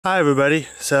Hi everybody,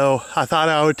 so I thought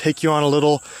I would take you on a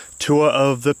little tour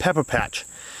of the pepper patch.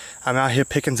 I'm out here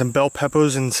picking some bell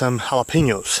peppers and some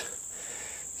jalapenos.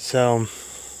 So,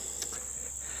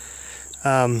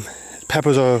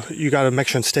 peppers are, you gotta make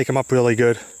sure and stake them up really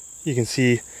good. You can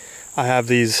see I have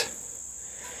these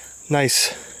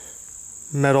nice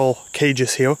metal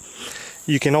cages here.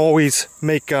 You can always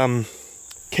make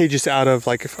cages out of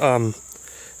like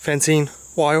fencing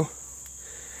wire.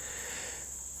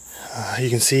 You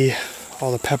can see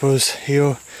all the peppers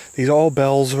here. These are all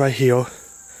bells right here.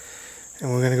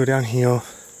 And we're gonna go down here.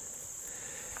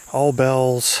 All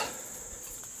bells.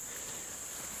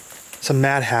 Some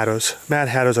Mad Hatters. Mad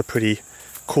Hatters are pretty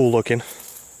cool looking.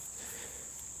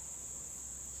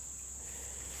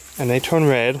 And they turn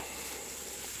red.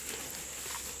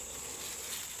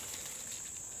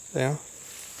 There.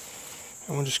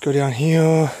 And we'll just go down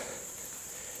here.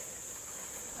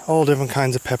 All different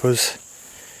kinds of peppers.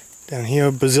 Down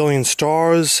here, Brazilian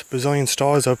Stars. Brazilian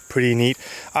Stars are pretty neat.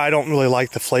 I don't really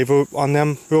like the flavor on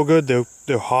them real good.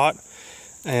 They're hot,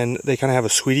 and they kind of have a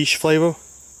sweetish flavor.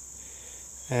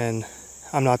 And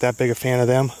I'm not that big a fan of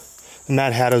them. The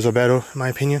Mad Hatters are better, in my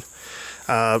opinion.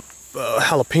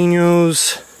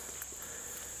 Jalapenos.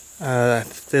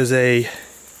 There's a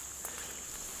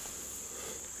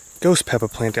ghost pepper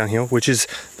plant down here, which is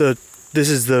this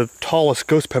is the tallest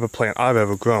ghost pepper plant I've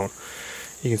ever grown.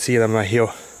 You can see them right here.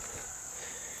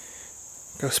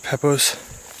 Ghost peppers,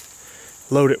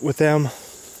 load it with them,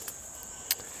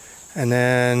 and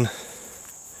then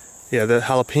yeah, the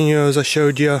jalapenos I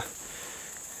showed you,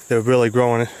 they're really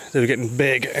growing, they're getting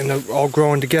big and they're all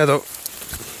growing together.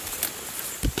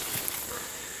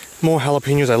 More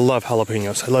jalapenos. I love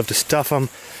jalapenos. I love to stuff them,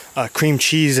 cream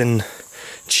cheese and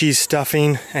cheese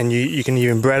stuffing, and you can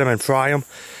even bread them and fry them.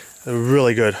 They're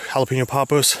really good. Jalapeno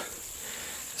poppers.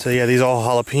 So yeah, these are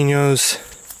all jalapenos.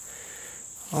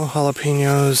 All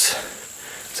jalapenos,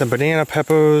 some banana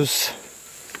peppers,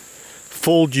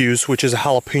 full juice, which is a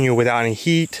jalapeno without any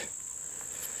heat,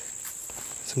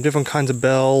 some different kinds of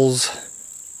bells,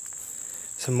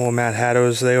 some more Mad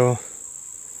Hatters there.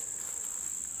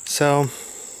 So,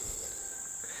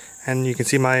 and you can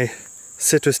see my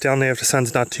citrus down there if the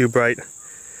sun's not too bright.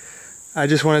 I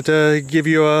just wanted to give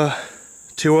you a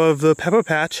tour of the pepper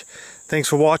patch. Thanks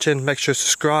for watching. Make sure to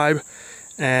subscribe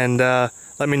and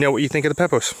let me know what you think of the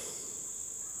peppers.